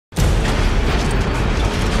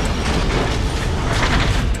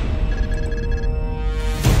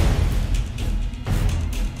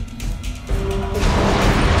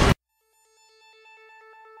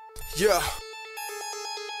Yeah.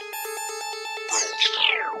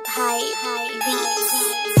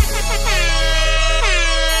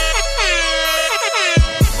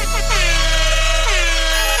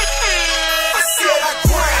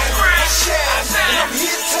 I'm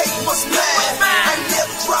here to take what's mine. I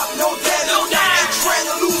never drop no down. Ain't trying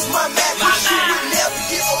to lose my mind. Cause you would never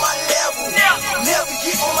get on my level. Never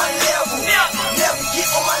get on my level. Never get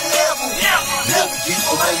on my level. Never get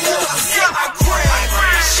on my level. I said I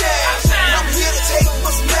grind, shine. I'm here to take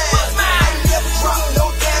what's mine. I never drop no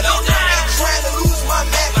down. Ain't trying to lose my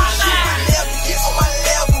mind. Cause you would never get on my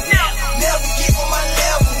level. Never get on my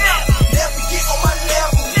level. Never get on my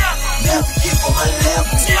level. Never get on my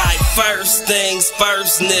level. Like first things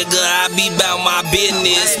first, nigga, I be bout my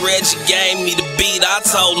business. Reggie gave me the beat, I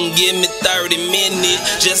told him give me 30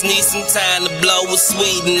 minutes. Just need some time to blow a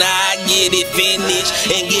sweet and I get it finished.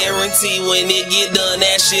 And guarantee when it get done,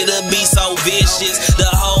 that shit'll be so vicious. The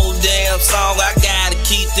whole damn song, I gotta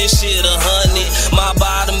keep this shit 100. My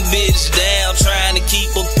bottom bitch down, trying to keep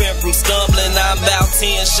a pimp from stumbling. I'm about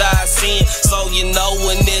 10 shots in, so you know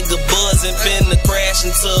a nigga buzzing, finna crash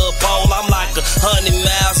into a pole. I'm like 100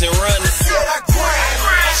 miles and running. I said I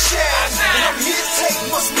grind, shine, and I'm here to take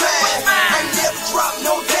what's mine. I never drop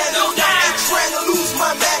no down. Ain't trying to lose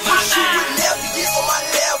my mind. Cause you would never get on my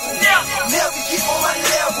level. Never get on my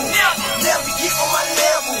level. Never get on my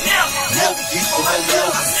level. Never get on my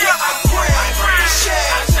level. I said I grind,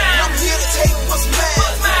 shine, and I'm here to take what's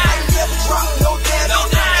mine. I never drop no down.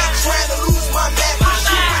 Ain't trying to lose my mind. Cause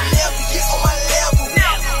you would never get on my level.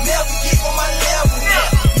 Never get on my level.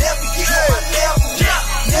 Never get on my level.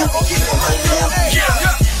 Never get on my level.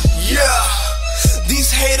 Yeah. These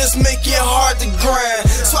haters make it hard to grind,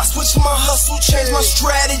 so I switch my hustle, change my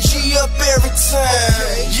strategy up every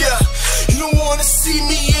time. Yeah, you don't wanna see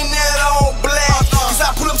me in that all black, cause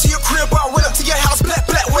I pull up to your crib, I run up to your house, black,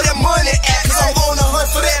 where that money at, cause I'm on the hunt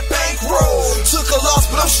for that bankroll. Took a loss,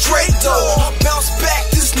 but I'm straight though. I bounce back,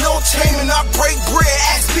 this NOTAMIN, I break bread,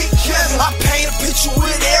 ask Big Kevin. I paint a picture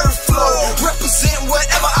with every flow, represent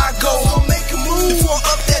wherever I go. I'll make a move, before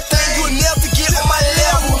I up that thing, you'll never get on my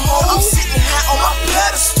level. I'm sitting high on my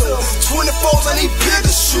pedestal. 24s, I need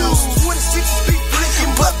bigger shoes. 26s be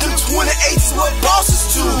blinking, but them 28s what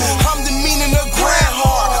bosses do. I'm the meaning of grind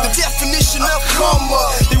hard, the definition of come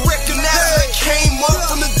up. They recognize I came up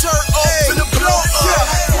from the dirt up in the blow up.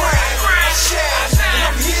 Grind, shine, and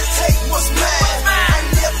I'm here to take what's mine. I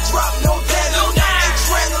never drop no down. Ain't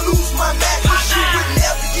trying to lose my mind. Cause you would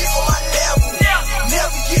never get on my level.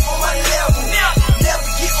 Never get on my level. Never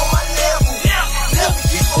get on my level. Never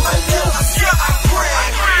get on my level. I said I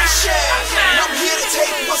grind, shine, and I'm here to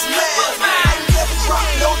take what's mine. I never drop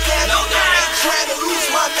no down. Ain't trying to lose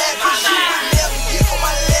my mind. Cause you would never get on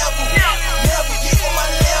my level. Never get on my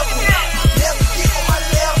level. Never get on my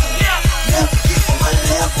level. Never get on my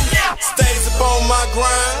level. Stays up on my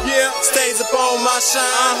grind, stays up on my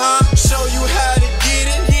shine. Show you how to get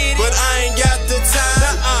it, but I ain't got the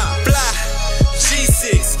time. Fly,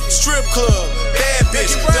 G6, strip club, bad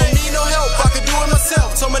bitch. Don't need no help, I can do it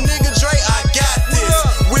myself. So my niggas